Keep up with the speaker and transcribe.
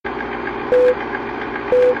We would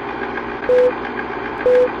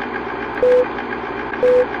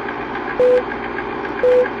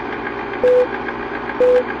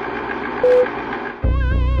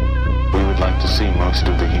like to see most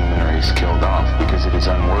of the human race killed off because it is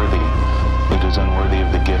unworthy. It is unworthy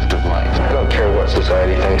of the gift of life. I don't care what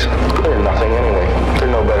society thinks. They're nothing anyway. They're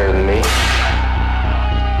no better than me.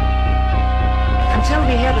 Until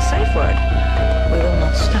we hear the safe word, we will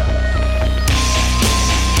not stop.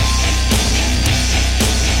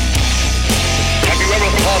 Have you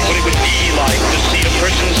ever thought what it would be like to see a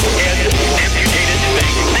person's head amputated?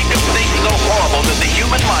 Think of things so horrible that the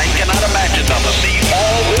human mind cannot imagine them. To see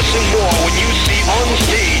all this and more when you see on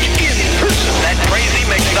stage, in person, that crazy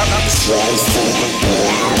mix-up.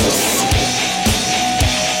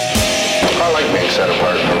 I like being set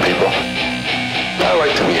apart from people. I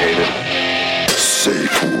like to be hated.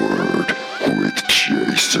 Safe Word with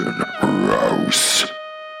Jason Rouse.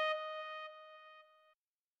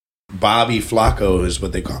 Bobby Flacco is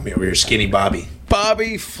what they call me over here. Skinny Bobby.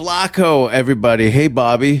 Bobby Flacco, everybody. Hey,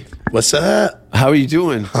 Bobby. What's up? How are you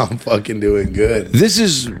doing? I'm fucking doing good. This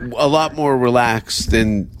is a lot more relaxed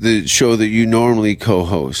than the show that you normally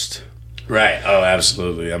co-host. Right. Oh,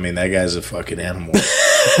 absolutely. I mean, that guy's a fucking animal.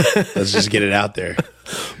 Let's just get it out there.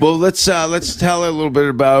 Well, let's tell a little bit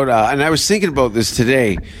about. And I was thinking about this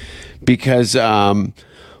today because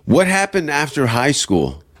what happened after high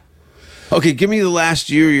school? Okay, give me the last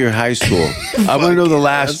year of your high school. I want to know the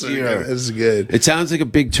last year. That's good. It sounds like a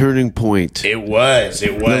big turning point. It was.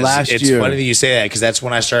 It was. The last it's year. funny that you say that because that's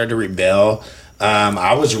when I started to rebel.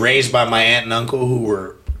 I was raised by my aunt and uncle who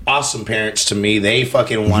were awesome parents to me. They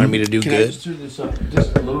fucking wanted me to do good. I just turn this up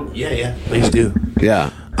just a little? Yeah, please do.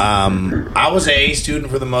 Yeah. I was an A student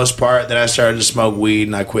for the most part. Then I started to smoke weed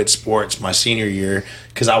and I quit sports my senior year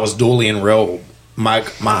because I was dually enrolled. My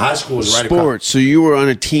high school was right across. Sports. So you were on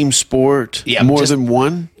a team sport? Yeah, more just- than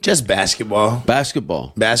one? Just basketball.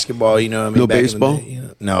 Basketball. You know what I mean? No Back in the baseball? day, you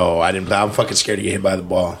know? No, I didn't play. I'm fucking scared to get hit by the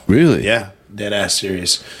ball. Really? Yeah, dead ass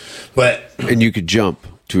serious. But And you could jump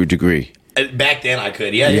to a degree. back then I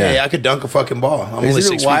could. Yeah, I could dunk a fucking ball. I'm only Isn't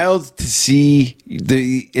 6 it feet. wild to see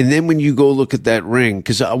and then when you go look at that ring,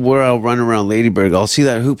 because where I'll run around Ladyburg, I'll see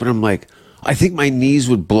that hoop and I'm like, I think my knees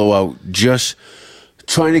would blow out just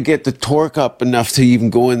trying to get the torque up enough to even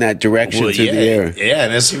go in that direction through the air. Yeah,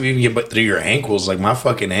 and that's if you can get through your ankles. Like my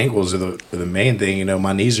fucking ankles are the main thing. You know,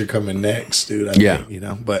 my knees are coming next, dude. I think, you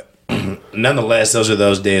know, but nonetheless, those are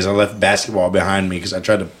those days. I left basketball behind me because I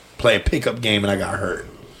tried to play a pickup game and I got hurt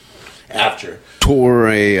after. Tore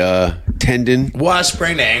a tendon. Well, I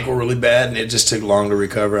sprained the ankle really bad and it just took long to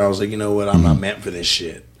recover. I was like, you know what? I'm not meant for this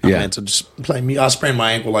shit. I'm meant to just play me. I sprained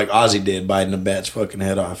my ankle like Ozzy did, biting the bat's fucking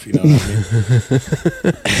head off. You know what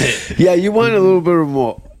I mean? Yeah, you want a little bit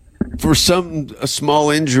more. For a small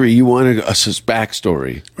injury, you wanted a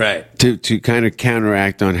backstory. Right. To kind of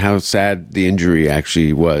counteract on how sad the injury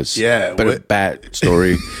actually was. Yeah. But a bat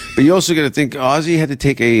story. But you also got to think, Ozzy had to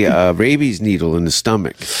take a rabies needle in the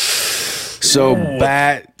stomach. So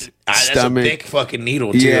bat, stomach. That's a big fucking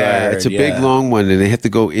needle, too. Yeah, it's a big, long one, and they have to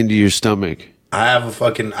go into your stomach. I have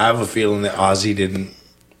a feeling that Ozzy didn't.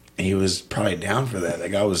 He was probably down for that. That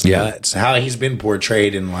guy was nuts. How he's been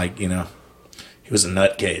portrayed in, like, you know, he was a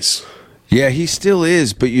nutcase. Yeah, he still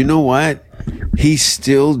is. But you know what? He's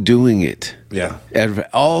still doing it. Yeah.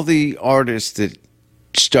 All the artists that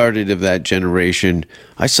started of that generation,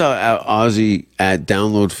 I saw Ozzy at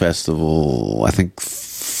Download Festival, I think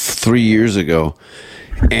 3 years ago.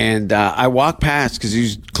 And I walked past because he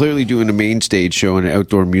was clearly doing a main stage show in an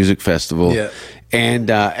outdoor music festival. Yeah.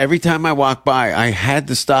 And every time I walked by, I had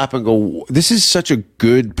to stop and go, this is such a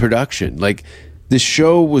good production. Like, the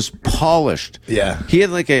show was polished. Yeah. He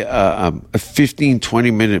had like a 15,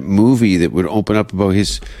 20-minute movie that would open up about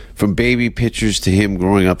from baby pictures to him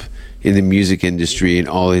growing up in the music industry and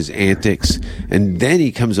all his antics. And then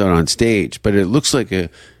he comes out on stage. But it looks like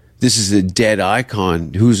this is a dead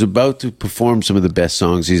icon who's about to perform some of the best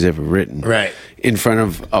songs he's ever written. Right. In front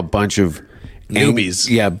of a bunch of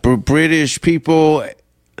newbies. British people.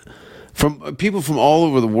 People from all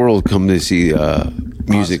over the world come to see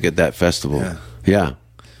music at that festival. Yeah.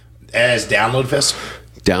 As Download Festival?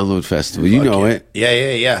 Download Festival. You know it.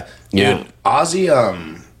 Yeah. Dude, Ozzy,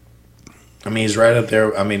 I mean, he's right up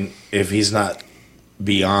there. I mean, if he's not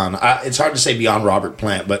beyond, it's hard to say beyond Robert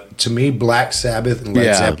Plant, but to me, Black Sabbath and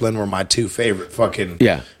Led Zeppelin were my two favorite fucking.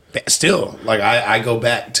 Yeah. Still, like, I go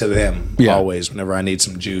back to them always whenever I need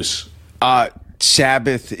some juice.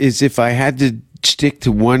 Sabbath is, if I had to stick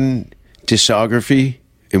to one discography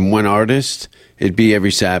and one artist, it'd be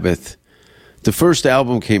every Sabbath. The first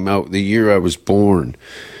album came out the year I was born,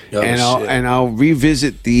 Oh, shit. I'll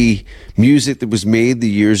revisit the music that was made the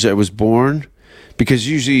years I was born, because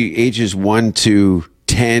usually ages 1 to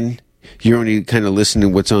 10, you're only kind of listening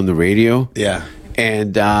to what's on the radio. Yeah.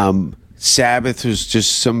 And Sabbath was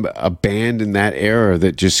just a band in that era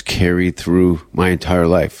that just carried through my entire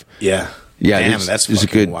life. Yeah. Yeah, Damn, that's it's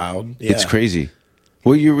fucking wild. Yeah. It's crazy.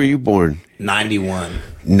 What year were you born? 91.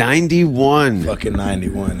 91. Fucking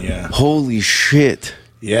 91, yeah. Holy shit.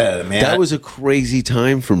 Yeah, man. That was a crazy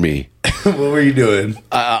time for me. What were you doing?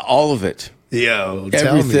 All of it. Yo,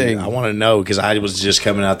 tell Everything. me. I want to know, because I was just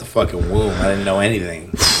coming out the fucking womb. I didn't know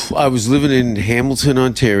anything. I was living in Hamilton,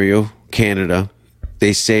 Ontario, Canada.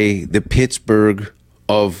 They say the Pittsburgh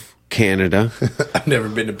of Canada. I've never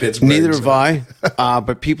been to Pittsburgh. Neither have I.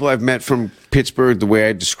 But people I've met from Pittsburgh, the way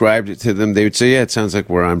I described it to them, they would say, yeah, it sounds like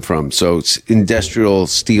where I'm from. So it's industrial,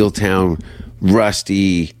 steel town,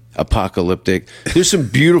 rusty, apocalyptic. There's some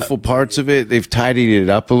beautiful parts of it. They've tidied it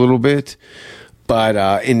up a little bit. But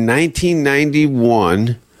in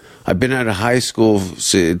 1991, I've been out of high school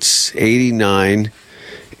since 89.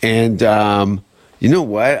 And you know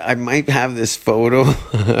what? I might have this photo.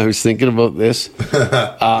 I was thinking about this.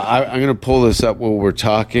 I'm going to pull this up while we're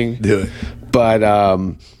talking. Do it. But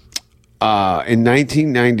in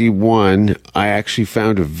 1991, I actually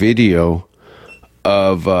found a video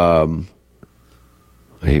of. I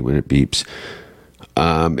hate when it beeps.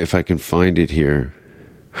 If I can find it here.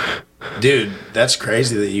 Dude, that's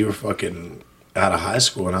crazy that you were fucking out of high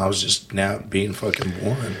school and I was just now being fucking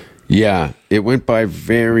born. Yeah, it went by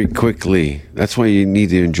very quickly. That's why you need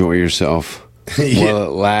to enjoy yourself while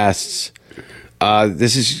it lasts.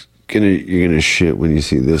 This is you're gonna shit when you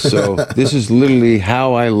see this. So this is literally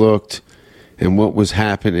how I looked and what was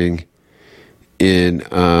happening in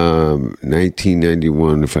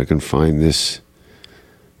 1991. If I can find this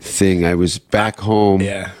thing, I was back home.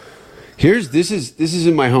 Yeah. This is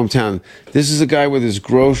in my hometown. This is a guy with his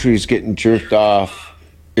groceries getting jerked off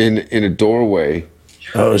in a doorway.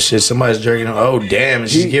 Oh shit! Somebody's jerking him. Oh damn!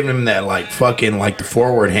 She's giving him that like fucking like the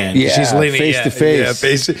forward hand. Yeah, she's leaning face to face. Yeah,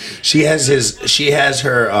 face. She has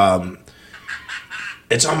her.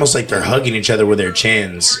 It's almost like they're hugging each other with their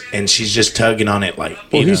chins, and she's just tugging on it like.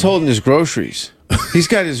 Well, he's holding his groceries. He's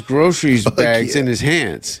got his groceries bags in his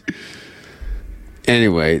hands.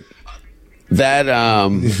 Anyway,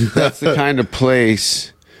 that's the kind of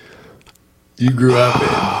place you grew up in.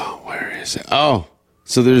 Oh, where is it? Oh,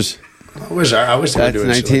 so there's. I wish they were that's doing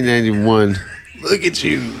 1991. Look at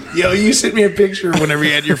you. Yo, you sent me a picture whenever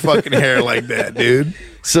you had your fucking hair like that, dude.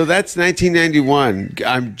 So that's 1991.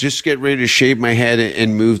 I'm just getting ready to shave my head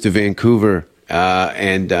and move to Vancouver.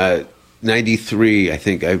 And 93, I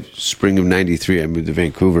think, spring of 93, I moved to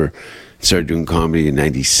Vancouver. Started doing comedy in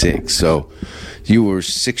 96. So you were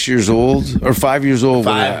 6 years old or 5 years old?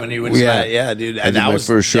 When you went to that, yeah, dude. I did my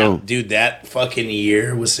first show. Dude, that fucking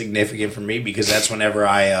year was significant for me because that's whenever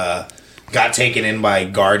I got taken in by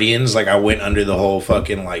guardians. Like I went under the whole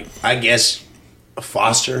fucking like I guess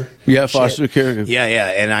foster. Yeah, foster care. Yeah,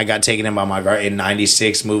 and I got taken in by my guard in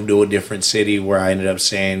 '96. Moved to a different city where I ended up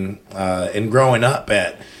staying and growing up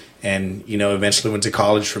at, and eventually went to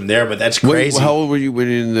college from there. But that's crazy. How old were you when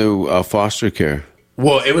into foster care?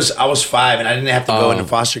 Well, I was 5, and I didn't have to go into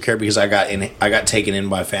foster care because I got taken in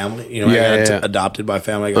by family. I got adopted by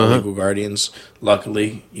family. I got legal guardians.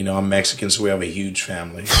 Luckily, I'm Mexican, so we have a huge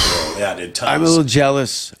family. So, yeah, dude, tons. I'm a little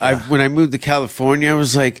jealous. Yeah. When I moved to California, I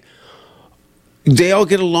was like, they all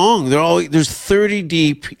get along. There's 30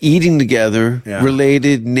 deep, eating together,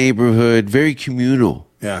 related neighborhood, very communal.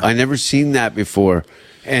 Yeah, I never seen that before.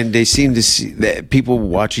 And they seem to see that people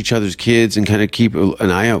watch each other's kids and kind of keep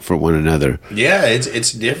an eye out for one another. Yeah,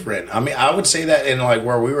 it's different. I mean, I would say that in like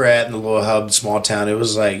where we were at in the little hub, small town, it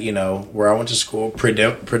was like, where I went to school,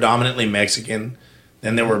 predominantly Mexican.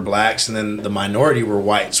 Then there were blacks, and then the minority were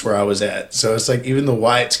whites where I was at. So it's like even the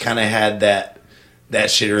whites kind of had that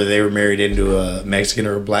shit, or they were married into a Mexican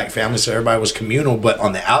or a black family. So everybody was communal. But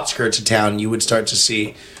on the outskirts of town, you would start to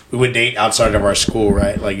see. We would date outside of our school,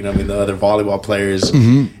 right? Like, the other volleyball players.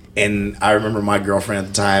 Mm-hmm. And I remember my girlfriend at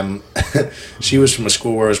the time, she was from a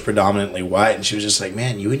school where it was predominantly white. And she was just like,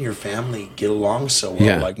 man, you and your family get along so well.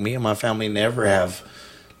 Yeah. Like, me and my family never have,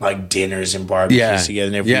 like, dinners and barbecues together.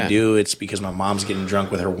 And if we do, it's because my mom's getting drunk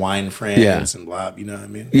with her wine friends and blah, you know what I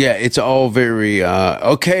mean? Yeah, it's all very,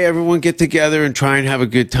 okay, everyone get together and try and have a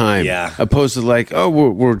good time. Yeah. Opposed to like, oh,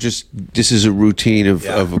 we're just, this is a routine of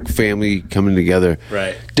a family coming together.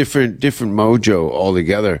 Right. Different mojo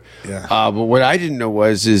altogether. Yeah. But what I didn't know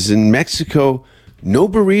is in Mexico, no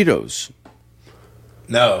burritos.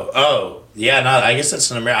 No. Oh, yeah. No, I guess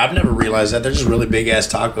that's in America. I've never realized that. They're just really big ass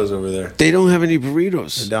tacos over there. They don't have any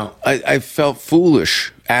burritos. They don't. I felt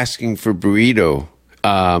foolish asking for burrito,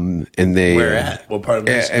 and they Where at? What part of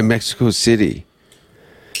Mexico? In Mexico City.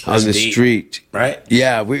 That's on the deep, street. right?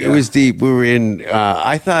 Yeah, it was deep. We were in,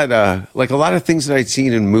 I thought, like a lot of things that I'd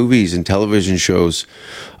seen in movies and television shows,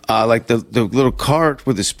 like the little cart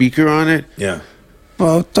with a speaker on it. Yeah.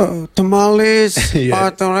 Tamales, Yeah.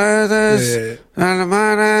 patoretas,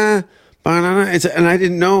 banana. And I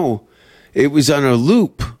didn't know it was on a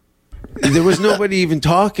loop. There was nobody even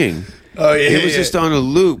talking. Oh, yeah. It was just on a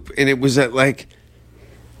loop. And it was at like,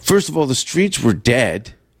 first of all, the streets were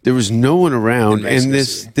dead. There was no one around, and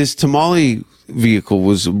this tamale vehicle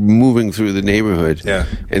was moving through the neighborhood. Yeah.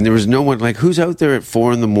 And there was no one. Like, who's out there at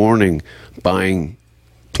 4 a.m. buying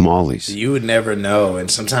tamales? You would never know. And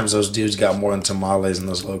sometimes those dudes got more than tamales in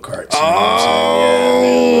those little carts. You know what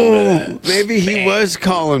I'm saying? Yeah, Maybe he was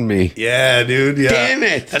calling me. Yeah, dude. Yeah. Damn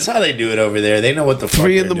it. That's how they do it over there. They know what the fuck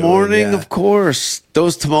 3 they're in the doing, morning, yeah. of course.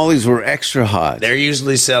 Those tamales were extra hot. They're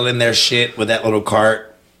usually selling their shit with that little cart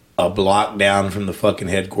a block down from the fucking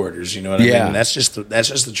headquarters. You know what I Yeah. mean? That's just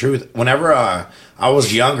the truth. Whenever I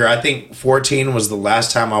was younger, I think 14 was the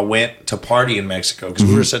last time I went to party in Mexico because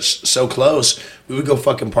we were so close. We would go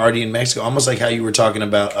fucking party in Mexico, almost like how you were talking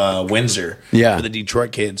about Windsor. Yeah. For the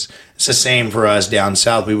Detroit kids, it's the same for us down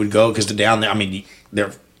south. We would go because down there. I mean,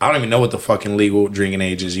 they're. I don't even know what the fucking legal drinking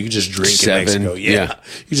age is. You can just drink 7, in Mexico. Yeah.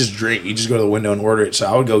 You just drink. You just go to the window and order it. So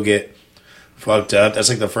I would go get fucked up. That's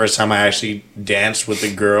like the first time I actually danced with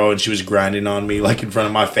a girl and she was grinding on me like in front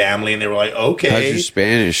of my family and they were like, okay. How's your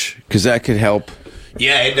Spanish? Because that could help.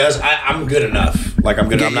 Yeah, it does. I'm good enough. Like I'm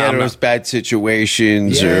good. Get I'm you out of those bad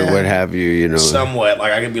situations or Yeah. what have you, you know. somewhat.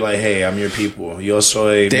 Like I could be like, hey, I'm your people. Yo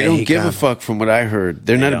soy They don't give a Mexicano. fuck from what I heard.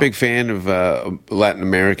 They're not a don't. big fan of Latin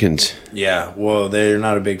Americans. Yeah, well, they're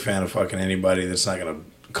not a big fan of fucking anybody that's not gonna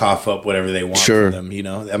cough up whatever they want Sure. from them. You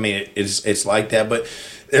know, I mean, it's like that, but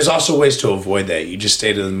there's also ways to avoid that. You just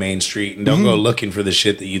stay to the main street and don't go looking for the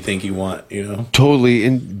shit that you think you want. You know, Totally.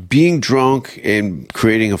 And being drunk and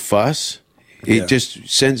creating a fuss, it Yeah. just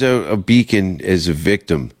sends out a beacon as a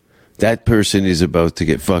victim. That person is about to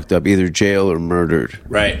get fucked up, either jail or murdered.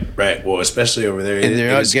 right. Well, especially over there, And it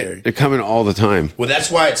is scary. they're coming all the time. Well, that's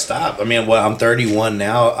why it stopped. I mean, well, I'm 31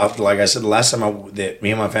 now. Like I said, the last time that me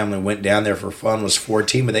and my family went down there for fun was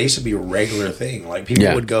 14, but they used to be a regular thing. Like people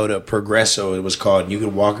Yeah. would go to Progresso, it was called, and you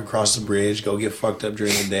could walk across the bridge, go get fucked up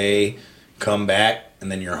during the day, come back,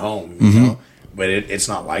 and then you're home. You know? But it's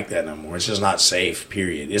not like that no more. It's just not safe.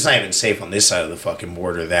 Period. It's not even safe on this side of the fucking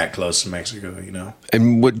border, that close to Mexico. You know?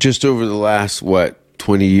 And just over the last,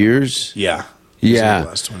 20 years? Yeah. Yeah. The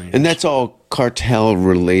last 20 years. And that's all cartel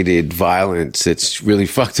related violence that's really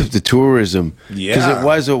fucked up the tourism. Yeah. Because it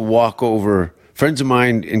was a walkover. Friends of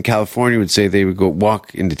mine in California would say they would go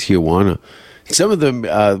walk into Tijuana. Some of them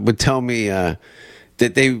would tell me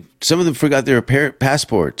that some of them forgot their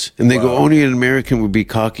passports. And they go, only an American would be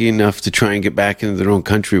cocky enough to try and get back into their own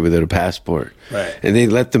country without a passport. Right. And they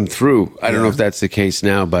let them through. I don't know if that's the case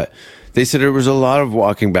now, but they said there was a lot of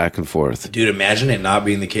walking back and forth. Dude, imagine it not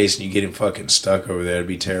being the case and you getting fucking stuck over there. It'd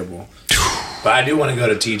be terrible. But I do want to go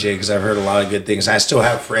to TJ because I've heard a lot of good things. I still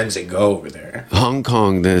have friends that go over there. Hong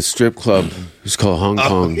Kong, the strip club is called Hong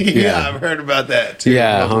Kong. yeah, I've heard about that too.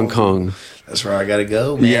 Yeah, Hong Kong. That's where I gotta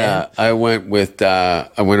go, man. Yeah, I went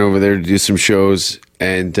over there to do some shows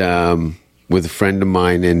and with a friend of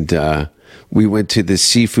mine, and we went to the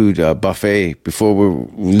seafood buffet before we were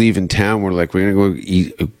leaving town. We're like, we're gonna go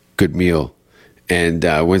eat a good meal, and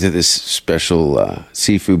went to this special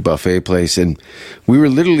seafood buffet place, and we were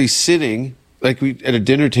literally sitting like at a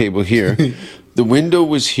dinner table here. The window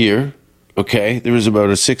was here. Okay, there was about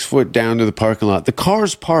a 6 foot down to the parking lot. The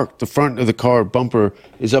car's parked. The front of the car bumper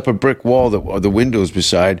is up a brick wall that the window's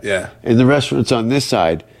beside. Yeah. And the restaurant's on this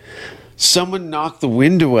side. Someone knocked the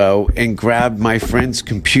window out and grabbed my friend's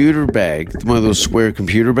computer bag, one of those square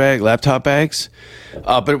laptop bags.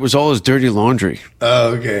 But it was all his dirty laundry.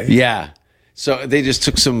 Oh, okay. Yeah. So they just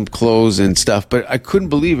took some clothes and stuff. But I couldn't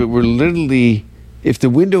believe it. We're literally, if the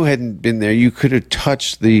window hadn't been there, you could have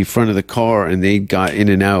touched the front of the car and they got in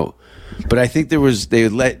and out. But I think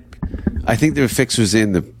I think their fix was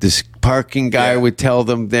in this parking guy would tell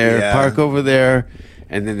them park over there,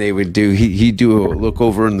 and then they would he'd do a look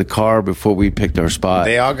over in the car before we picked our spot.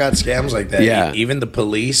 They all got scams like that. Yeah. Even the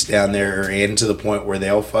police down there are in to the point where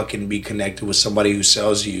they'll fucking be connected with somebody who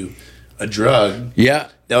sells you a drug. Yeah.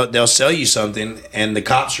 They'll sell you something, and the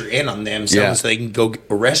cops are in on them, so they can go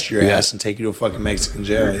arrest your Yeah. ass and take you to a fucking Mexican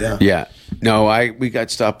jail. Yeah. Yeah. No, we got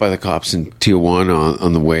stopped by the cops in Tijuana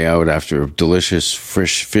on the way out after a delicious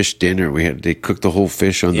fish dinner. They cooked the whole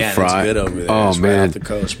fish on the fry. Yeah, it's good over there. Oh, it's man. right off the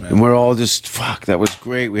coast, man. And we're all just, fuck, that was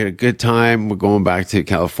great. We had a good time. We're going back to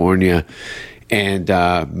California. And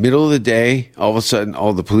middle of the day, all of a sudden,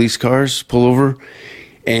 all the police cars pull over.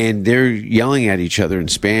 And they're yelling at each other in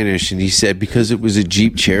Spanish. And he said because it was a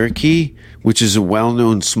Jeep Cherokee, which is a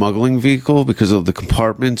well-known smuggling vehicle because of the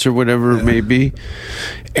compartments or whatever it may be.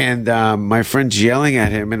 And my friend's yelling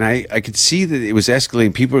at him. And I could see that it was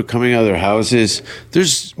escalating. People are coming out of their houses.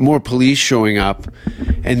 There's more police showing up.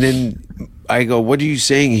 And then I go, what are you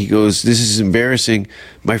saying? He goes, this is embarrassing.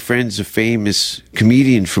 My friend's a famous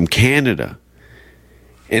comedian from Canada.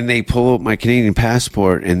 And they pull out my Canadian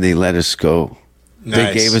passport and they let us go. Nice.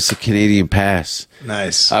 They gave us a Canadian pass.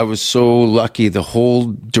 Nice. I was so lucky. The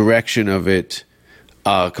whole direction of it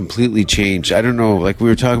completely changed. I don't know. Like we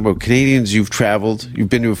were talking about Canadians, you've traveled. You've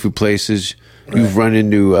been to a few places. Right. You've run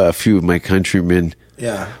into a few of my countrymen.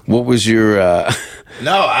 Yeah. What was your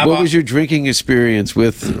what was your drinking experience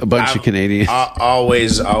with a bunch of Canadians? I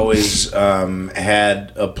always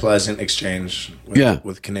had a pleasant exchange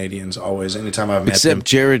with Canadians. Always. Anytime I've met them. Except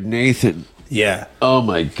Jared Nathan. Yeah. Oh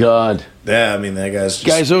my God. Yeah, I mean that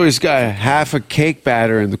guy's always got half a cake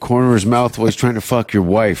batter in the corner of his mouth while he's trying to fuck your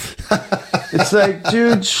wife. It's like,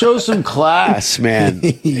 dude, show some class, man.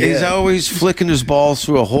 Yeah. He's always flicking his balls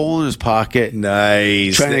through a hole in his pocket.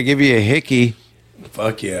 Nice. Trying to give you a hickey.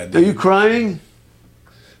 Fuck yeah, dude. Are you crying?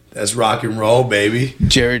 That's rock and roll, baby.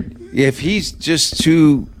 Jared, if he's just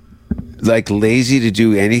too lazy to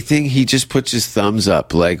do anything, he just puts his thumbs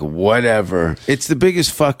up, like whatever. It's the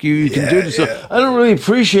biggest fuck you can do to someone. I don't really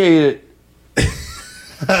appreciate it.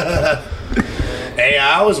 Hey,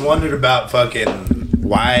 I always wondered about fucking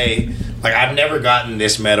why. Like, I've never gotten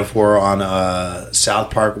this metaphor on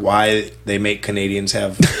South Park. Why they make Canadians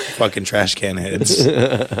have fucking trash can heads?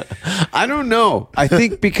 I don't know. I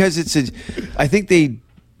think because I think they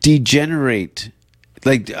degenerate,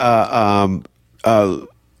 what do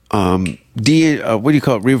you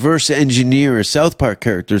call it? Reverse engineer a South Park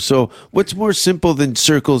character. So what's more simple than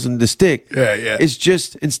circles and the stick? Yeah. It's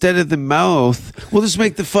just instead of the mouth, we'll just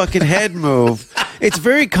make the fucking head move. It's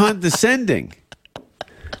very condescending.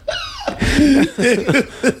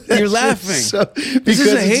 You're laughing. This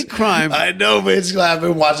is a hate crime. I know, but I've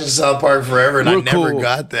been watching South Park forever, and I never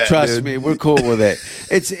got that. Trust me, we're cool with it.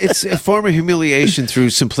 It's a form of humiliation through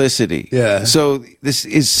simplicity. Yeah. So this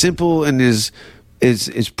is simple and is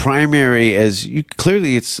primary as you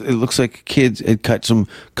clearly. It looks like kids had cut some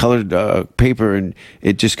colored paper and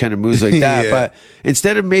it just kind of moves like that. Yeah. But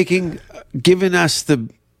instead of giving us the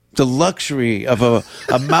luxury of a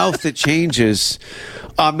mouth that changes.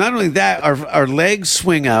 Not only that, our legs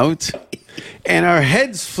swing out and our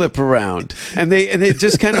heads flip around and it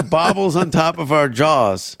just kind of bobbles on top of our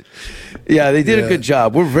jaws. Yeah, they did a good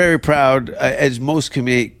job. We're very proud. As most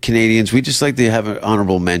Canadians, we just like to have an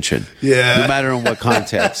honorable mention. Yeah. No matter in what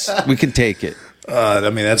context. We can take it. I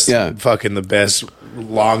mean, that's fucking the best,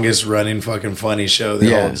 longest running fucking funny show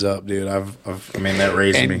that holds up, dude. That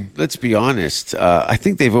raised me. Let's be honest. I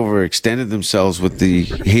think they've overextended themselves with the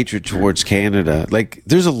hatred towards Canada. Like,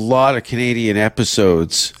 there's a lot of Canadian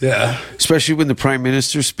episodes. Yeah. Especially when the Prime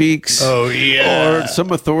Minister speaks. Oh, yeah. Or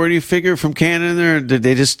some authority figure from Canada.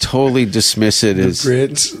 They just totally dismiss it as...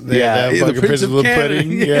 Prince. The Prince of Canada.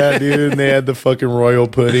 Pudding. Yeah, dude. And they had the fucking royal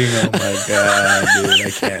pudding. Oh, my God, dude. I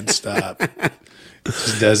can't stop. It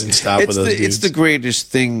just doesn't stop with those dudes. It's the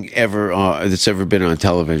greatest thing ever that's ever been on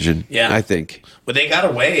television. Yeah, I think. But they got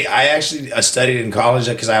away. I actually studied in college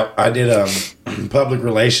because I did public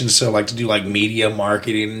relations, so to do media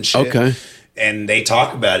marketing and shit. Okay. And they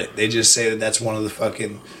talk about it. They just say that that's one of the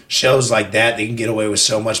fucking shows like that. They can get away with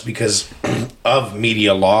so much because of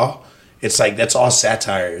media law. It's like that's all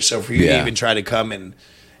satire. So for you to even try to come and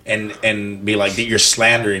be like, you're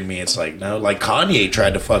slandering me. It's like, no, like Kanye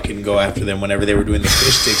tried to fucking go after them whenever they were doing the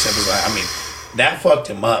fish sticks episode. I mean, that fucked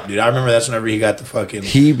him up, dude. I remember that's whenever he got the fucking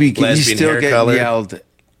lesbian still hair getting color. Yelled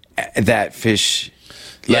at that fish.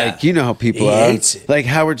 Yeah. Like, you know how people He are. hates it. Like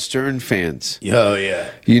Howard Stern fans. Oh, yeah.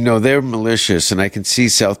 You know, they're malicious, and I can see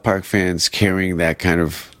South Park fans carrying that kind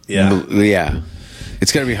of... Yeah.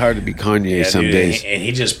 It's going to be hard to be Kanye some dude, days. And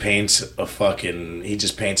he just paints a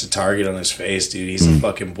target on his face, dude. He's a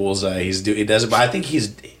fucking bullseye. He does it, but I think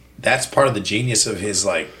that's part of the genius of his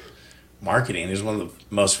marketing. He's one of the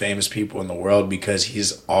most famous people in the world because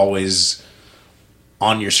he's always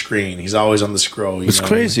on your screen. He's always on the scroll. It's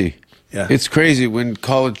crazy. I mean? Yeah. It's crazy. When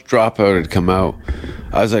College Dropout had come out,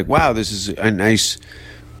 I was like, wow, this is a nice,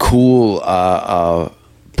 cool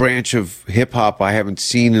branch of hip hop I haven't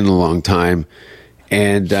seen in a long time.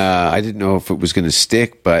 And I didn't know if it was going to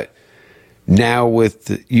stick, but now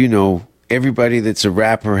with, you know, everybody that's a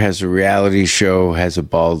rapper has a reality show, has a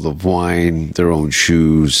bottle of wine, their own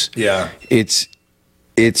shoes. Yeah. It's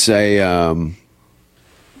a...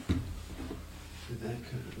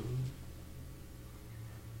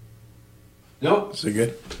 Nope. Is it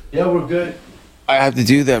good? Yeah, we're good. I have to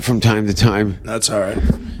do that from time to time. That's all right.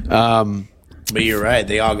 But you're right.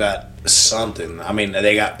 They all got something. I mean,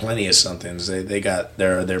 they got plenty of somethings. They got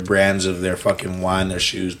their brands of their fucking wine, their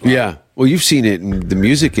shoes. Yeah. Well, you've seen it in the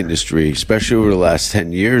music industry, especially over the last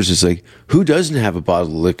 10 years. It's like, who doesn't have a bottle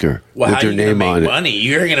of liquor with their name on it? Money.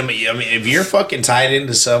 You're gonna make. I mean, if you're fucking tied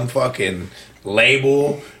into some fucking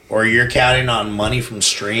label, or you're counting on money from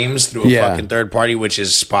streams through a fucking third party, which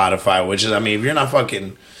is Spotify, which is, I mean, if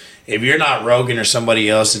you're not Rogan or somebody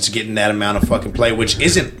else that's getting that amount of fucking play, which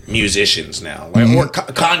isn't musicians now, like, or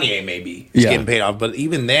Kanye maybe is getting paid off, but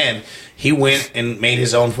even then, he went and made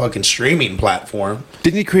his own fucking streaming platform.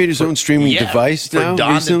 Didn't he create his own streaming device now? For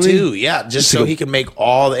Donda recently? too, yeah, just so he can make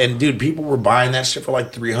all. And dude, people were buying that shit for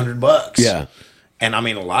like $300. Yeah. And I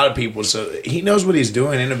mean, a lot of people, so he knows what he's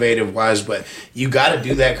doing innovative wise, but you got to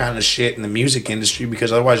do that kind of shit in the music industry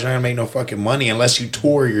because otherwise you're not going to make no fucking money unless you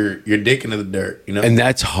tour your dick into the dirt, you know? And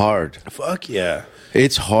that's hard. Fuck yeah.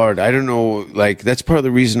 It's hard. I don't know, like, that's part of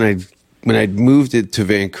the reason when I moved it to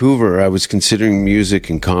Vancouver, I was considering music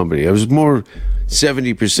and comedy. I was more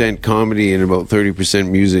 70% comedy and about 30%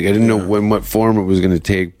 music. I didn't know what form it was going to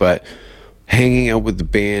take, but hanging out with the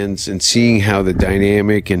bands and seeing how the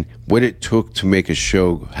dynamic and what it took to make a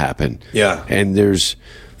show happen. Yeah. And there's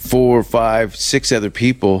 4, 5, 6 other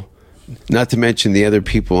people, not to mention the other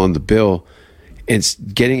people on the bill. It's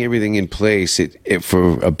getting everything in place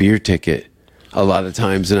for a beer ticket a lot of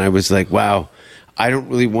times. And I was like, wow, I don't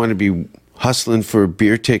really want to be hustling for a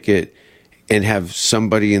beer ticket and have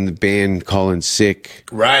somebody in the band calling sick,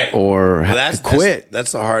 right? Or quit.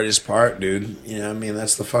 That's the hardest part, dude. You know what I mean?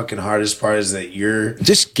 That's the fucking hardest part is that you're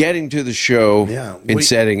just getting to the show and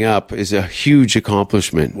setting up is a huge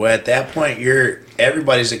accomplishment. Well, at that point,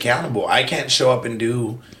 everybody's accountable. I can't show up and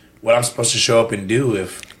do what I'm supposed to show up and do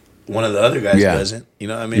if one of the other guys doesn't. You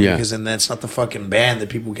know what I mean? Yeah. Because then that's not the fucking band that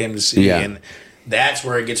people came to see, and that's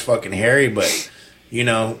where it gets fucking hairy. But you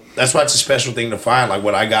know, that's why it's a special thing to find. Like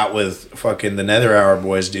what I got with fucking the Nether Hour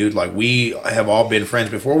boys, dude. Like we have all been friends.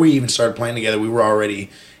 Before we even started playing together, we were already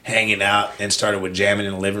hanging out and started with jamming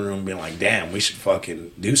in the living room being like, damn, we should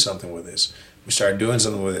fucking do something with this. We started doing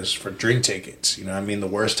something with this for drink tickets. You know what I mean? The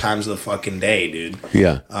worst times of the fucking day, dude.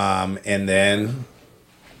 Yeah. And then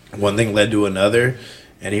one thing led to another.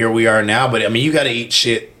 And here we are now. But I mean, you got to eat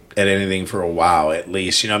shit at anything for a while at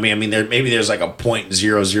least, you know what I mean? There's like a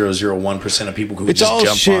 0.0001% of people who it's just all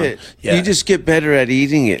jump shit. on. Yeah. You just get better at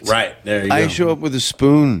eating it. Right. There you go. I show up with a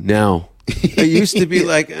spoon now. I used to be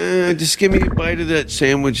like, just give me a bite of that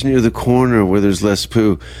sandwich near the corner where there's less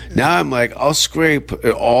poo. Now I'm like, I'll scrape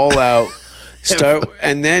it all out, start,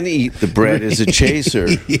 and then eat the bread as a chaser.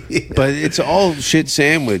 But it's all shit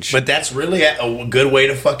sandwich. But that's really a good way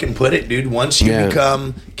to fucking put it, dude. Once you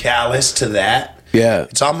become callous to that,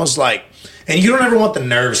 it's almost like, and you don't ever want the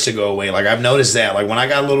nerves to go away. Like I've noticed that. Like when I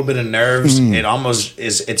got a little bit of nerves, it almost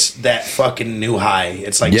is. It's that fucking new high.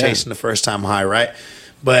 It's like chasing the first time high, right?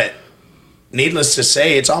 But needless to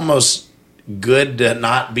say, it's almost good to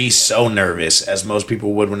not be so nervous as most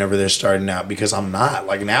people would whenever they're starting out. Because I'm not.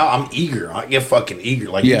 Like now, I'm eager. I get fucking eager.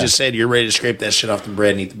 Like you just said, you're ready to scrape that shit off the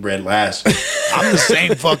bread and eat the bread last. I'm the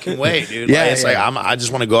same fucking way, dude. Yeah, like, it's like I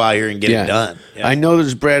just want to go out here and get it done. Yeah. I know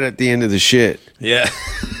there's bread at the end of the shit. Yeah.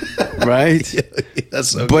 Right? That's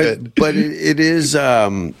so good. But it is,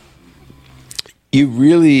 you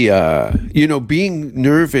really, being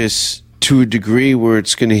nervous to a degree where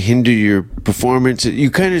it's going to hinder your performance. You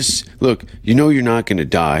kind of, look, you're not going to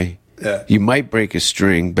die. Yeah. You might break a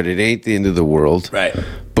string, but it ain't the end of the world. Right.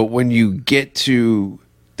 But when you get to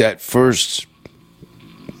that first...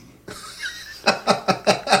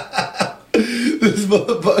 This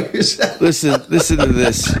motherfucker's... Listen to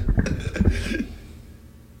this.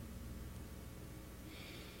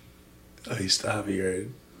 Oh, he stopped here.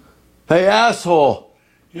 Hey, asshole.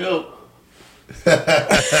 Yo.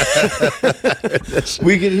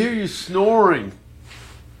 We can hear you snoring.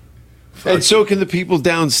 And so can the people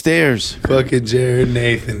downstairs. Fucking Jared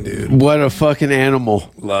Nathan, dude. What a fucking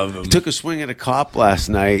animal. Love him. Took a swing at a cop last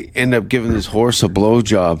night. Ended up giving his horse a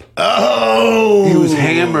blowjob. Oh! He was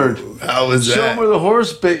hammered. How was that? Show him where the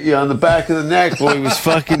horse bit you on the back of the neck while he was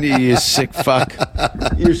fucking you, you sick fuck.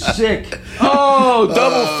 You're sick. Oh,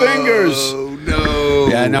 double fingers. Oh, no.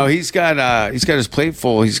 Yeah, no, he's got his plate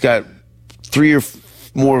full. He's got 3 or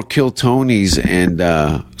more Kill Tonys and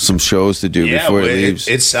some shows to do before it leaves.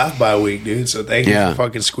 It's South by week, dude. So thank you for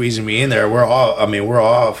fucking squeezing me in there. We're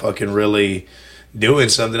all fucking really doing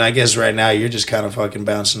something. I guess right now you're just kind of fucking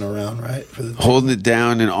bouncing around, right? Holding it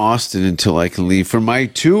down in Austin until I can leave for my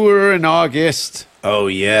tour in August. Oh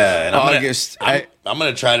yeah, and I'm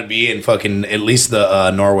gonna try to be in fucking at least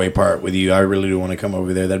the Norway part with you. I really do want to come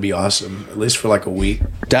over there. That'd be awesome, at least for like a week.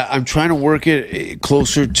 I'm trying to work it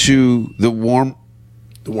closer to the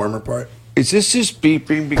warmer part. Is this just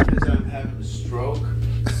beeping because I'm having a stroke?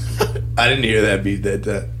 I didn't hear that beep.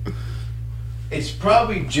 That. It's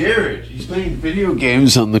probably Jared. He's playing video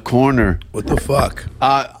games on the corner. What the fuck?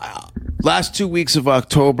 Last 2 weeks of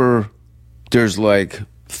October, there's like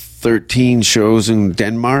 13 shows in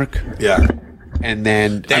Denmark. Yeah. And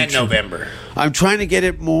then November. I'm trying to get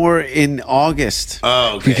it more in August.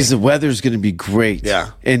 Oh, okay. Because the weather's going to be great.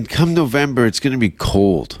 Yeah. And come November, it's going to be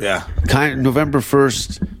cold. Yeah. November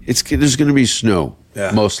 1st, there's going to be snow.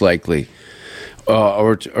 Yeah. Most likely.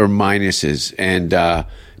 Or minuses. And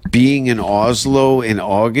being in Oslo in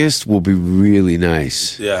August will be really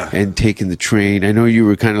nice. Yeah. And taking the train. I know you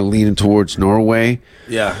were kind of leaning towards Norway.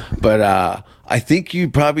 Yeah. But I think you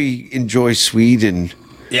probably enjoy Sweden.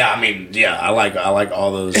 Yeah, I mean, I like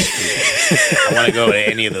all those. I want to go to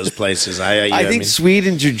any of those places. I think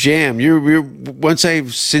Sweden's your jam. You're once I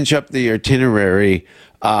cinch up the itinerary,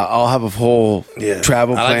 I'll have a whole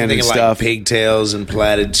travel plan and stuff. Like pigtails and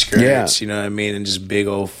plaited skirts, Yeah. you know what I mean, and just big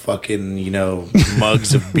old fucking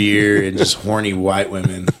mugs of beer and just horny white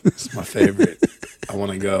women. It's my favorite. I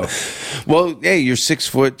want to go. Well, hey, you're 6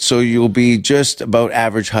 foot, so you'll be just about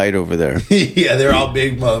average height over there. Yeah, they're all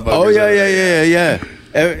big motherfuckers. Oh yeah.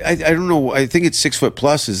 I don't know. I think it's 6 foot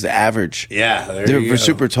plus is the average. Yeah, they're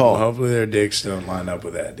super tall. Well, hopefully their dicks don't line up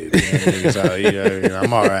with that, dude.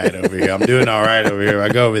 I'm all right over here. I'm doing all right over here. I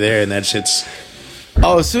go over there and that shit's.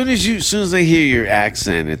 Oh, as soon as they hear your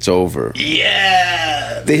accent, it's over.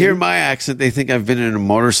 Yeah. They hear my accent, they think I've been in a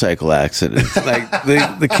motorcycle accident. Like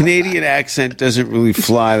the Canadian accent doesn't really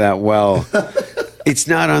fly that well. It's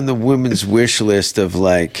not on the women's wish list of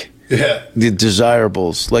like the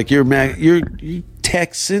desirables. Like you're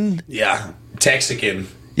Texan? Yeah, Texican.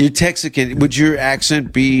 You're Texican. Would your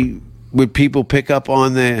accent be? Would people pick up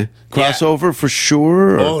on the crossover for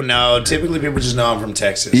sure? Or? Oh no! Typically, people just know I'm from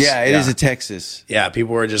Texas. Yeah, it is a Texas. Yeah,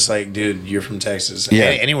 people were just like, "Dude, you're from Texas." Yeah.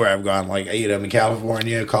 Anywhere I've gone, like in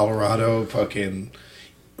California, Colorado, fucking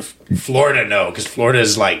Florida. No, because Florida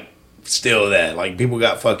is like still that. Like people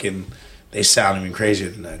got fucking. They sound even crazier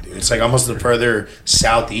than that, dude. It's like almost the further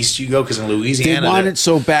southeast you go, because in Louisiana... They want it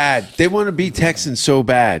so bad. They want to be Texans so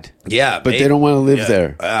bad. Yeah. But they don't want to live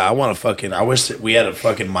there. I want to fucking... I wish that we had a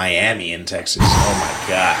fucking Miami in Texas. Oh, my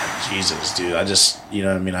God. Jesus, dude. I just... You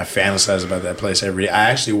know what I mean? I fantasize about that place every day. I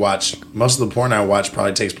actually watch... Most of the porn I watch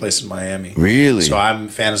probably takes place in Miami. Really? So I'm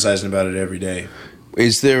fantasizing about it every day.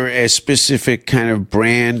 Is there a specific kind of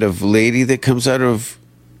brand of lady that comes out of...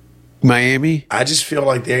 Miami? I just feel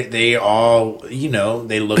like they all,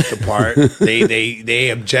 they look the part. they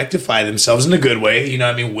objectify themselves in a good way, you know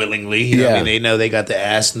what I mean, willingly. You know what I mean? They know they got the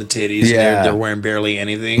ass and the titties. Yeah. And they're wearing barely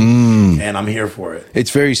anything. And I'm here for it. It's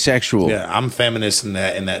very sexual. Yeah, I'm feminist in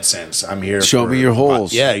that sense. I'm here Show me your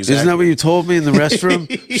holes. Yeah, exactly. Isn't that what you told me in the restroom?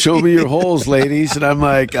 Show me your holes, ladies. And I'm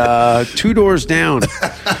like, 2 doors down.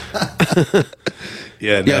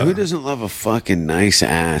 Yeah, who doesn't love a fucking nice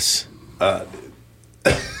ass?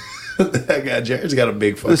 That guy Jared's got a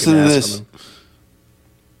big fucking Listen to ass this. on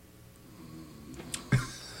him.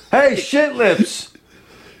 Hey, shit lips.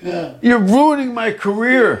 You're ruining my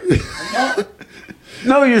career.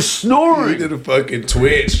 No, you're He snoring. did a fucking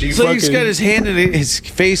twitch. He's got his hand in it. His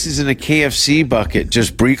face is in a KFC bucket.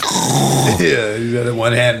 Just breathe. Yeah, he's got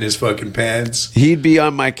one hand in his fucking pants. He'd be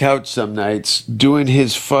on my couch some nights doing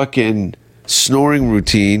his fucking snoring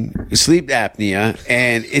routine, sleep apnea,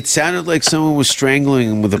 and it sounded like someone was strangling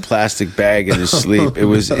him with a plastic bag in his sleep. It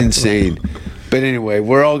was insane. But anyway,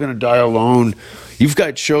 we're all going to die alone. You've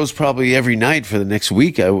got shows probably every night for the next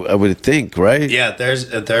week, I would think, right? Yeah,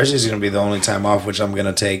 Thursday's going to be the only time off, which I'm going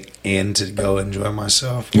to take in to go enjoy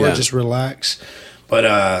myself or just relax.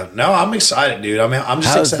 But no, I'm excited, dude. I mean, I'm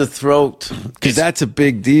just How's excited. the throat? Because that's a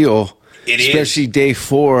big deal. It is. Especially day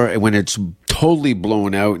 4 when it's totally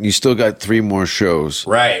blown out and you still got 3 more shows.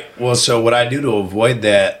 Right. Well, so what I do to avoid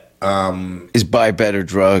that is buy better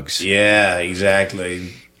drugs. Yeah,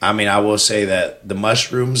 exactly. I mean, I will say that the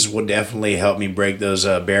mushrooms will definitely help me break those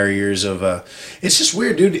barriers of... it's just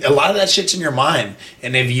weird, dude. A lot of that shit's in your mind.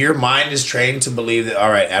 And if your mind is trained to believe that,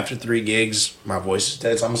 all right, after 3 gigs, my voice is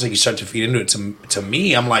dead, it's almost like you start to feed into it. To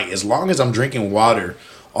me, I'm like, as long as I'm drinking water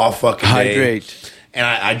all fucking day... Hydrate. And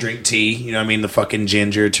I drink tea. You know what I mean? The fucking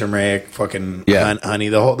ginger, turmeric, fucking Yeah. honey,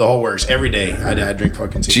 the whole works. Every day I drink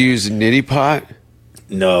fucking tea. Do you use a nitty pot?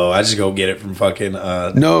 No, I just go get it from fucking.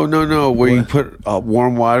 No. Where you put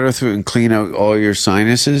warm water through it and clean out all your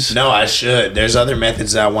sinuses? No, I should. There's other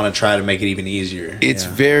methods that I want to try to make it even easier. It's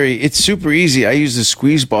Yeah. it's super easy. I use the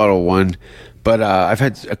squeeze bottle one, but I've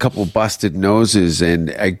had a couple busted noses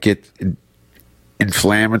and I get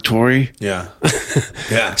inflammatory. Yeah.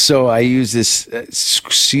 Yeah. So I use this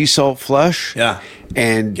sea salt flush. Yeah.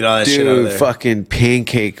 And Get all that shit out of there. fucking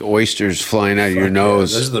pancake oysters flying out of your Fuck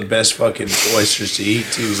nose. yeah. Those are the best fucking oysters to eat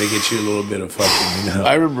too, because they get you a little bit of fucking. You know.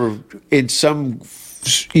 I remember in some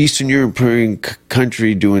Eastern European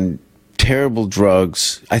country doing terrible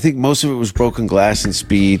drugs. I think most of it was broken glass and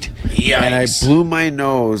speed. Yikes. And I blew my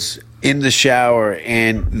nose in the shower,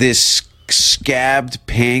 and this scabbed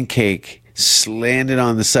pancake landed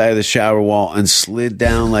on the side of the shower wall and slid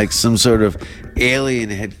down like some sort of alien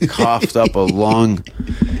had coughed up a lung.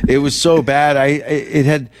 It was so bad. It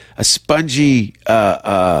had a spongy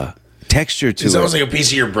texture to It's it. almost like a piece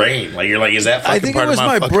of your brain. Like you're like, is that fucking I think part it was of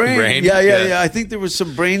my my fucking brain. Yeah. I think there was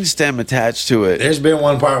some brain stem attached to it. There's been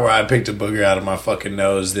one part where I picked a booger out of my fucking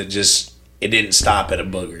nose that just it didn't stop at a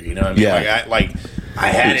booger. You know what I mean? Yeah. I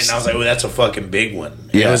had it and I was like, oh, that's a fucking big one.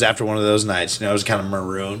 And Yeah. It was after one of those nights. You know, it was kind of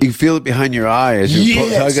maroon. You feel it behind your eye as you're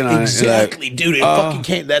tugging on exactly, it. dude. It fucking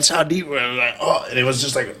came. That's how deep. I was like, oh, and it was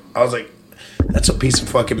just like I was like, that's a piece of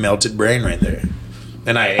fucking melted brain right there.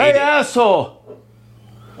 And I ate Hey, it. asshole!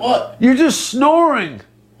 What? You're just snoring.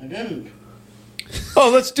 I didn't. Oh,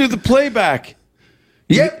 let's do the playback.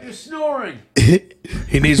 Yep, you're snoring.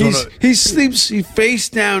 He needs one. He sleeps face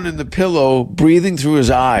down in the pillow, breathing through his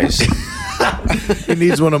eyes. He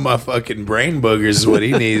needs one of my fucking brain boogers. Is what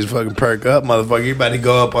he needs. Fucking perk up, motherfucker. You about to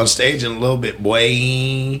go up on stage in a little bit, boy.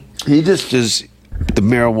 He just does the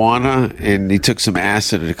marijuana, and he took some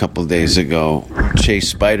acid a couple of days ago. Chased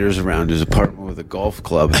spiders around his apartment with a golf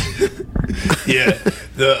club. Yeah,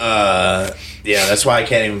 that's why I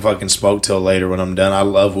can't even fucking smoke till later when I'm done. I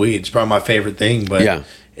love weed. It's probably my favorite thing, but Yeah.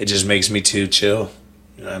 it just makes me too chill.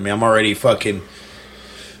 You know what I mean? I'm already fucking.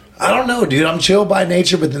 I don't know, dude. I'm chill by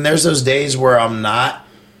nature, but then there's those days where I'm not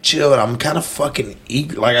chill and I'm kind of fucking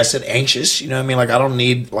like I said, anxious. You know what I mean? Like I don't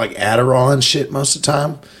need like Adderall and shit most of the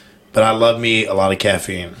time, but I love me a lot of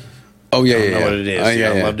caffeine. Oh yeah, I don't know what it is.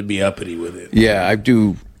 Oh, I love to be uppity with it. Yeah, I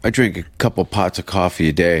do. I drink a couple pots of coffee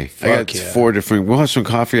a day. I Fuck got yeah. 4 different. We'll have some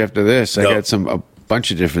coffee after this. I Dope. got a bunch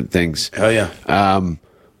of different things. Hell yeah.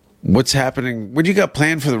 What's happening? What do you got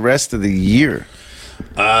planned for the rest of the year?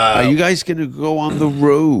 Are you guys going to go on the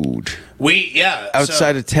road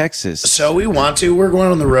outside of Texas? So we want to. We're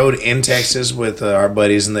going on the road in Texas with our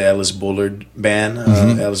buddies in the Ellis Bullard band,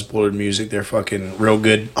 Ellis Bullard Music. They're fucking real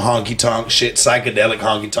good honky tonk shit, psychedelic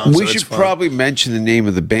honky tonk. We should probably mention the name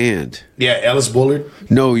of the band. Yeah, Ellis Bullard.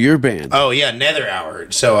 No, your band. Oh yeah, Nether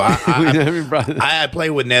Hour. So We never brought that. I play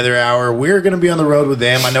with Nether Hour. We're going to be on the road with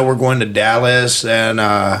them. I know we're going to Dallas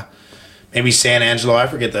and maybe San Angelo. I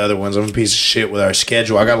forget the other ones. I'm a piece of shit with our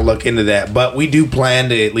schedule. I got to look into that. But we do plan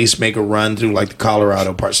to at least make a run through like the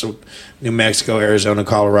Colorado part. So New Mexico, Arizona,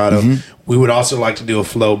 Colorado. We would also like to do a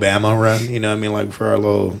Flowbama run. You know what I mean? Like for our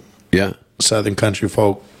little Yeah. southern country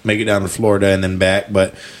folk, make it down to Florida and then back.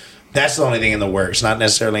 But that's the only thing in the works. Not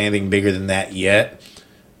necessarily anything bigger than that yet.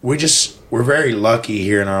 We're very lucky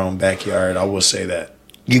here in our own backyard. I will say that.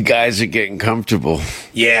 You guys are getting comfortable.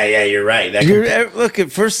 Yeah, you're right. Look,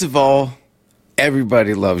 first of all,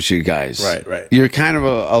 everybody loves you guys. Right. You're kind of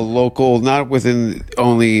a local, not within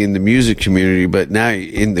only in the music community, but now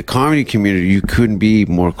in the comedy community, you couldn't be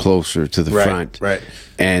more closer to the front. Right.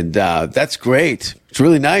 And that's great. It's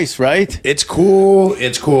really nice, right? It's cool,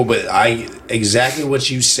 but exactly what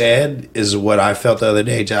you said is what I felt the other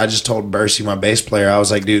day. I just told Bercy, my bass player, I was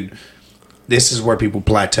like, dude, this is where people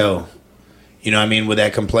plateau. You know what I mean? With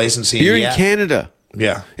that complacency. You're in Canada.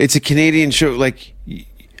 Yeah. It's a Canadian show. Like,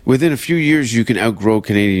 within a few years, you can outgrow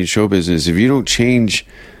Canadian show business. If you don't change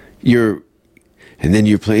and then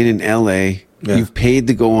you're playing in L.A., you've paid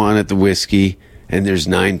to go on at the Whiskey, and there's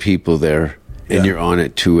 9 people there, and you're on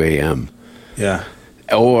at 2 a.m. Yeah.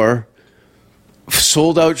 Or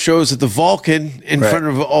sold out shows at the Vulcan in front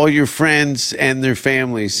of all your friends and their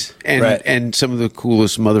families and some of the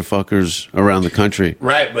coolest motherfuckers around the country.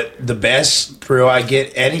 Right, but the best thrill I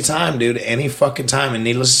get anytime, dude, any fucking time. And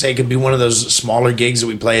needless to say, it could be one of those smaller gigs that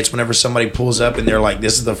we play. It's whenever somebody pulls up and they're like,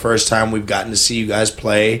 this is the first time we've gotten to see you guys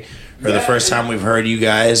play, or the first time we've heard you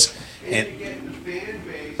guys. And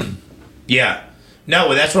yeah. No,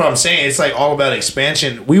 but that's what I'm saying. It's like all about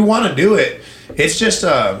expansion. We want to do it. It's just,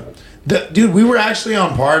 dude, we were actually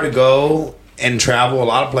on par to go and travel a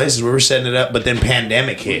lot of places. We were setting it up, but then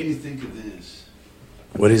pandemic hit. What do you think of this?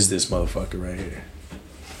 What is this motherfucker right here?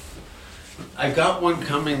 I got one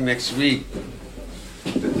coming next week,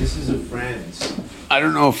 but this is a friend's. I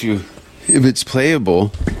don't know if it's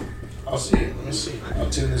playable. I'll see it. Let me see. I'll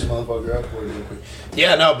tune this motherfucker up for you real quick.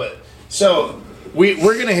 Yeah, no, but so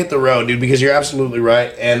we're gonna hit the road, dude, because you're absolutely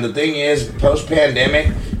right. And the thing is, post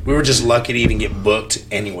pandemic, we were just lucky to even get booked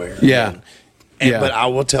anywhere. Yeah. But I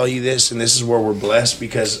will tell you this, and this is where we're blessed,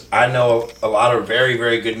 because I know a lot of very,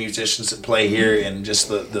 very good musicians that play here, and just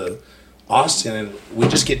the Austin, and we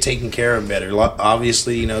just get taken care of better.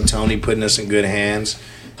 Obviously, you know, Tony putting us in good hands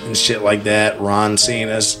and shit like that. Ron seeing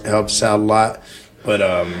us helps us out a lot. But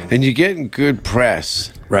and you're getting good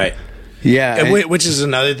press, right? Yeah, and which is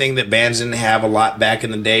another thing that bands didn't have a lot back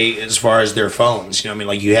in the day as far as their phones. You know what I mean?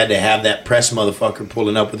 Like, you had to have that press motherfucker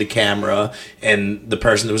pulling up with the camera and the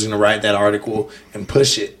person that was going to write that article and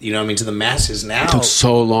push it, you know what I mean, to the masses. Now it took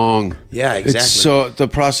so long. Yeah, exactly. So the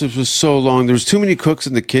process was so long. There was too many cooks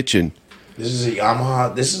in the kitchen. This is a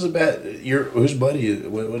Yamaha. This is a bad. Whose buddy is?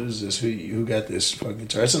 What is this? Who got this fucking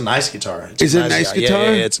guitar? It's a nice guitar. Is it a nice guitar?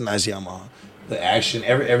 Yeah, it's a nice Yamaha. The action,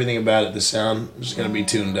 everything about it, the sound is going to be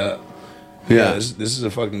tuned up. Yeah, this is a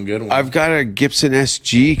fucking good one. I've got a Gibson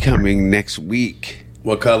SG coming next week.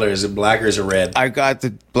 What color is it? Black or is it red? I got the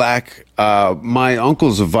black. My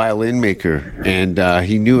uncle's a violin maker, and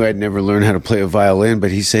he knew I'd never learn how to play a violin,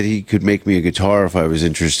 but he said he could make me a guitar if I was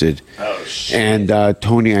interested. Oh shit! And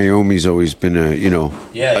Tony Iommi's always been a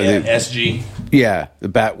SG. Yeah, the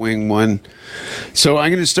Batwing one. So I'm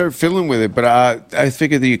going to start fiddling with it, but I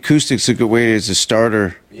figure the acoustic's a good way as a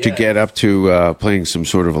starter to get up to playing some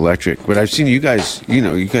sort of electric. But I've seen you guys, we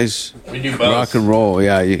do both. Rock and roll.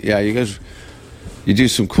 Yeah, you guys, you do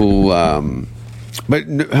some cool. But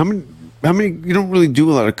how many? You don't really do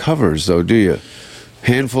a lot of covers, though, do you?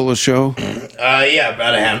 Handful of show? Yeah,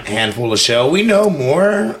 about a handful of show. We know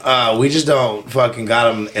more. We just don't fucking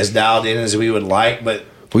got them as dialed in as we would like, but.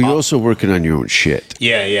 Well, you're also working on your own shit.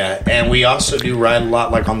 Yeah, and we also do write a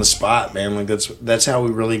lot, like on the spot, man. Like that's how we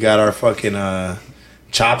really got our fucking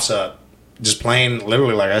chops up. Just playing,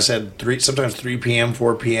 literally, like I said, sometimes 3 p.m.,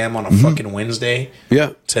 4 p.m. on a fucking Wednesday.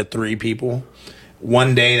 Yeah, to 3 people.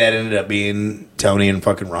 One day that ended up being Tony and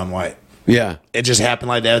fucking Ron White. Yeah, it just happened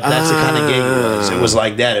like that. That's the kind of gig it was. It was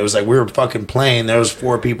like that. It was like we were fucking playing. There was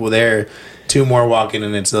 4 people there, 2 more walking,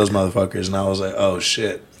 and it's those motherfuckers. And I was like, oh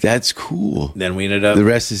shit. That's cool. Then we ended up... The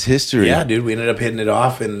rest is history. Yeah, dude, we ended up hitting it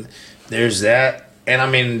off, and there's that. And I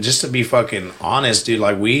mean, just to be fucking honest, dude,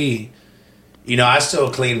 like I still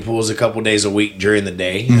clean pools a couple days a week during the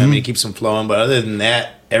day. You know what I mean? It keeps them flowing. But other than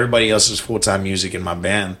that, everybody else is full-time music in my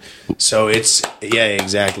band. So it's... Yeah,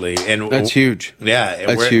 exactly. And that's huge. Yeah.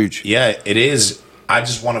 That's huge. Yeah, it is. I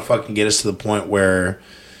just want to fucking get us to the point where...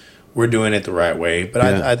 we're doing it the right way, but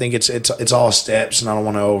I think it's all steps, and I don't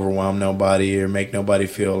want to overwhelm nobody or make nobody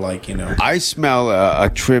feel like, I smell a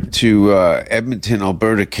trip to Edmonton,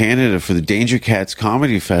 Alberta, Canada for the Danger Cats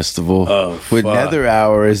Comedy Festival with Nether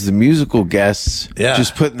Hour as the musical guests. Yeah,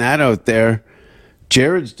 just putting that out there.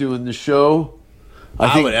 Jared's doing the show.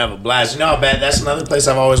 I would have a blast. That's another place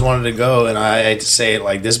I've always wanted to go, and I hate to say it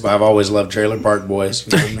like this, but I've always loved Trailer Park Boys.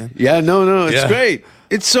 You know what I mean? Yeah, no, it's great.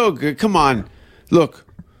 It's so good. Come on, look.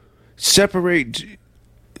 Separate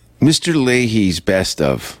Mr. Leahy's best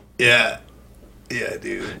of. Yeah,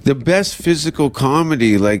 dude. The best physical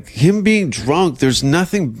comedy, like him being drunk. There's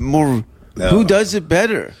nothing more. No. Who does it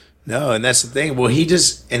better? No, and that's the thing. Well, he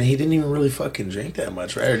didn't even really fucking drink that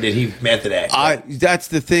much, right? Or did he method act? That's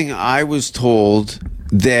the thing. I was told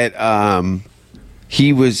that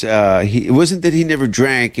he was. It wasn't that he never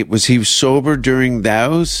drank. It was he was sober during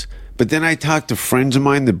those. But then I talked to friends of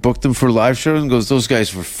mine that booked them for live shows and goes, those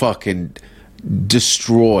guys were fucking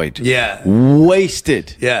destroyed. Yeah.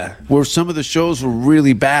 Wasted. Yeah. Where some of the shows were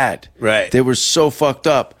really bad. Right. They were so fucked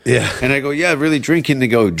up. Yeah. And I go, yeah, really drinking. They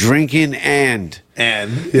go, drinking and.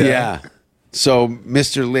 Yeah. So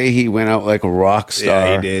Mr. Leahy went out like a rock star.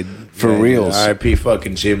 Yeah, he did. For reals. R.I.P.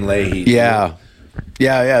 fucking Jim Leahy. Yeah.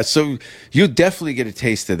 Yeah. So you'll definitely get a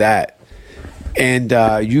taste of that. And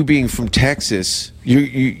you being from Texas,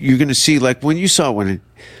 you're going to see, like when you saw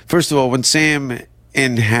first of all, when Sam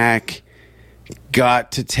and Hack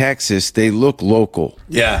got to Texas, they look local.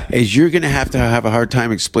 Yeah. As you're going to have a hard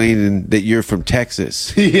time explaining that you're from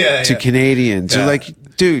Texas to Canadians. Yeah. They're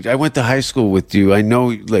like, dude, I went to high school with you. I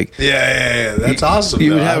know, like... Yeah. That's awesome.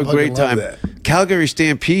 You would have a great time. Calgary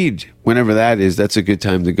Stampede, whenever that is, that's a good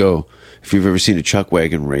time to go. If you've ever seen a chuck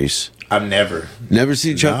wagon race. I've never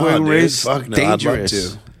seen chuck wagon race. Fuck no, dangerous. I'd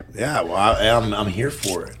love to. Yeah, well, I'm here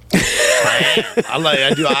for it.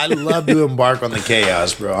 I love doing Bark on the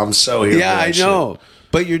Chaos, bro. I'm so here. Yeah, for that I know.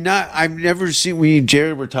 But you're not. I've never seen when you and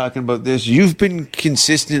Jared were talking about this. You've been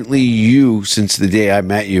consistently you since the day I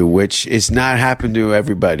met you, which is not happened to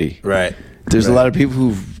everybody. Right. There's a lot of people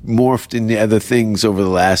who've morphed into other things over the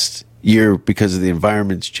last year because of the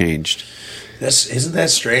environment's changed. Isn't that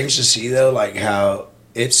strange to see though? Like how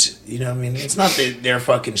it's, you know what I mean? It's not that they're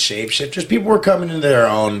fucking shapeshifters. People are coming into their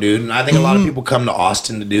own, dude. And I think a lot of people come to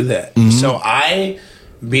Austin to do that. So I,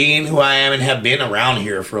 being who I am and have been around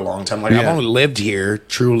here for a long time, like I've only lived here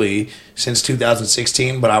truly since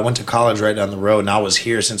 2016, but I went to college right down the road and I was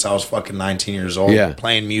here since I was fucking 19 years old,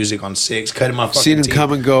 playing music on 6, cutting my fucking Seen them teeth.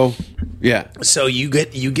 come and go. Yeah. So you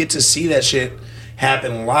get to see that shit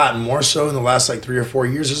happen a lot, and more so in the last like 3 or 4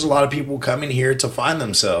 years. There's a lot of people coming here to find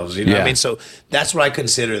themselves. You know what I mean? So that's what I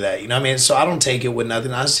consider that. You know what I mean? So I don't take it with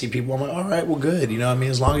nothing. I see people, I'm like, all right, well, good. You know what I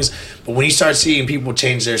mean? As long as, but when you start seeing people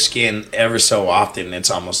change their skin ever so often,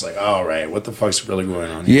 it's almost like, all right, what the fuck's really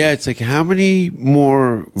going on here? Yeah, it's like, how many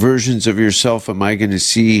more versions of yourself am I going to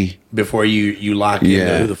see Before you lock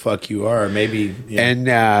into who the fuck you are, maybe. And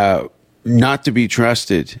not to be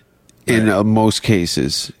trusted. In most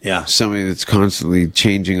cases, somebody that's constantly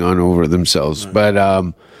changing on over themselves. But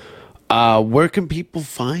where can people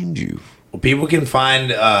find you? Well, people can find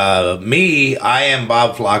me. I am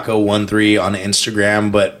Bob Flacco 13 on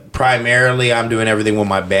Instagram, but primarily I'm doing everything with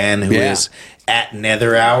my band, who is at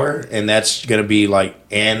Nether Hour, and that's gonna be like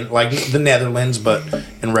the Netherlands, but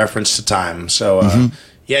in reference to time. So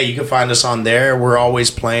you can find us on there. We're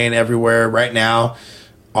always playing everywhere right now.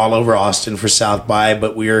 All over Austin for South by,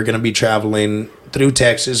 but we are going to be traveling through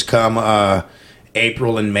Texas come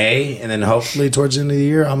April and May, and then hopefully towards the end of the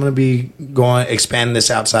year, I'm going to be expanding this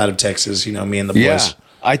outside of Texas. You know, me and the boys.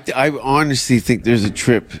 I honestly think there's a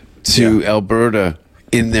trip to Alberta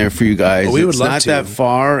in there for you guys. Well, we would it's love not to. that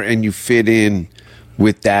far, and you fit in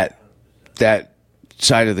with that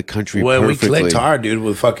side of the country Well, perfectly. we clicked hard, dude,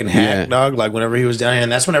 with fucking Hack Dog. Like whenever he was down here,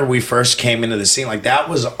 and that's whenever we first came into the scene. Like that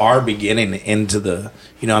was our beginning into the,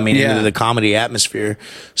 you know, what I mean, into the comedy atmosphere.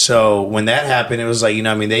 So when that happened, it was like, you know,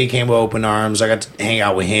 what I mean, they came with open arms. I got to hang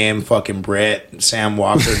out with him, fucking Brett, Sam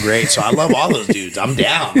Walker, great. So I love all those dudes. I'm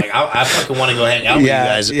down. Like I fucking want to go hang out with you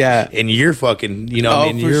guys. In your fucking, you know,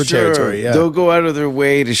 in your territory. Yeah. They'll go out of their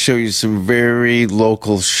way to show you some very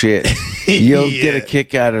local shit. You'll get a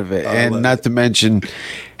kick out of it, and not to mention.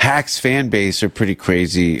 Hack's fan base are pretty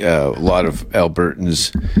crazy. A lot of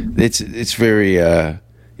Albertans. It's very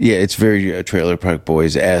it's very Trailer Park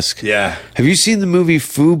Boys-esque. Yeah. Have you seen the movie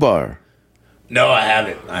Fubar? No, I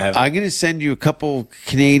haven't. I'm going to send you a couple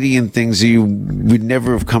Canadian things that you would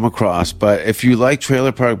never have come across. But if you like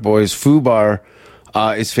Trailer Park Boys, Fubar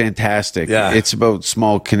is fantastic. Yeah. It's about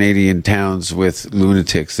small Canadian towns with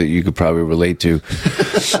lunatics that you could probably relate to.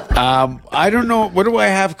 I don't know. What do I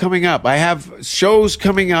have coming up? I have shows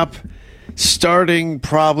coming up starting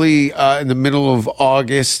probably in the middle of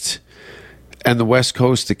August and the west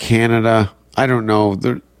coast of Canada. I don't know.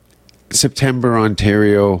 September,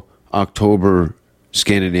 Ontario, October,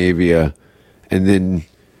 Scandinavia, and then,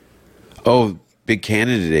 Big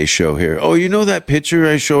Canada Day show here. Oh, you know that picture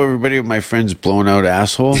I show everybody of my friend's blown out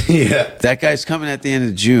asshole? Yeah. That guy's coming at the end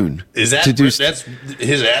of June. Is that that's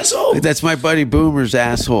his asshole? That's my buddy Boomer's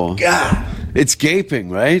asshole. God. It's gaping,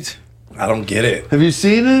 right? I don't get it. Have you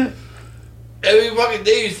seen it? Every fucking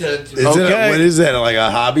day you said it to me. What is that? Like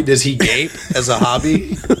a hobby? Does he gape as a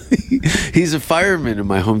hobby? He's a fireman in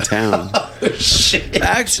my hometown. Oh, shit.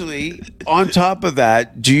 Actually, on top of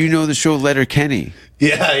that, do you know the show Letterkenny?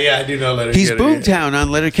 Yeah, I do know Letterkenny. He's Boomtown on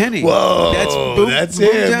Letterkenny. Whoa, that's it.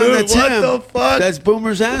 Boomtown, Boom, that's what him. the fuck? That's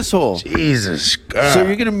Boomer's asshole. Jesus God. So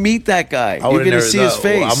you're going to meet that guy. You're going to see his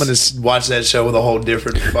face. I'm going to watch that show with a whole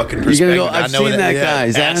different fucking perspective. You're going to go, I've seen that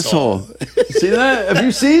guy's asshole. See that? Have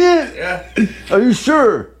you seen it? Yeah. Are you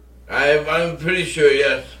sure? I'm pretty sure,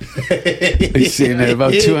 yes. He's seen it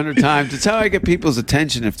about 200 times. It's how I get people's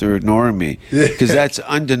attention if they're ignoring me, because that's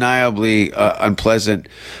undeniably unpleasant.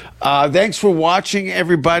 Thanks for watching,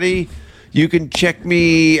 everybody. You can check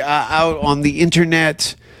me out on the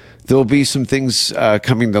internet. There'll be some things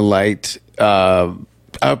coming to light.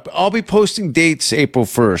 I'll be posting dates April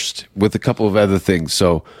 1st with a couple of other things,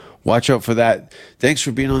 so watch out for that. Thanks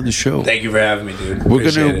for being on the show. Thank you for having me, dude. We're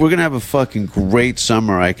gonna have a fucking great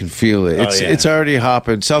summer. I can feel it. It's already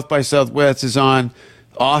hopping. South by Southwest is on.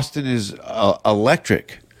 Austin is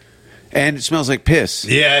electric. And it smells like piss.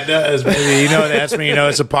 Yeah, it does, baby. You know, that's when you know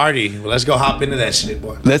it's a party. Well, let's go hop into that shit,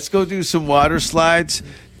 boy. Let's go do some water slides.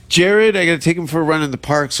 Jared, I got to take him for a run in the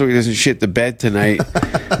park so he doesn't shit the bed tonight.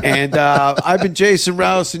 And I've been Jason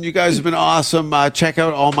Rouse, and you guys have been awesome. Check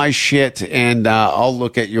out all my shit, and I'll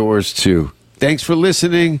look at yours too. Thanks for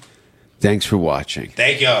listening. Thanks for watching.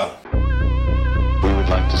 Thank y'all. We would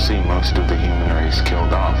like to see most of the human race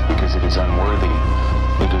killed off because it is unworthy.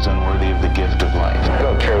 It is unworthy of the gift of life. I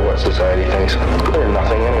don't care what society thinks. They're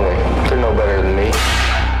nothing anyway. They're no better than me.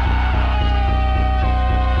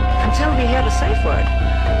 Until we hear the safe word,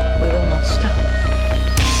 we will not stop.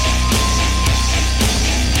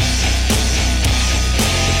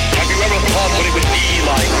 Have you ever thought what it would be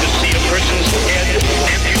like to see a person's head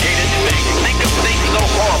amputated? Think of things so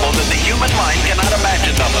horrible that the human mind cannot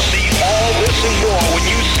imagine them. See all this and more when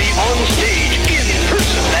you see on stage, in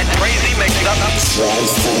person, that crazy mix-up.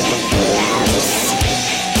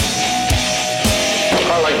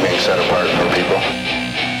 I like being set apart from people.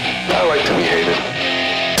 I like to be hated.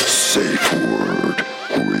 Safe Word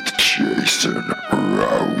with Jason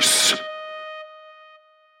Rouse.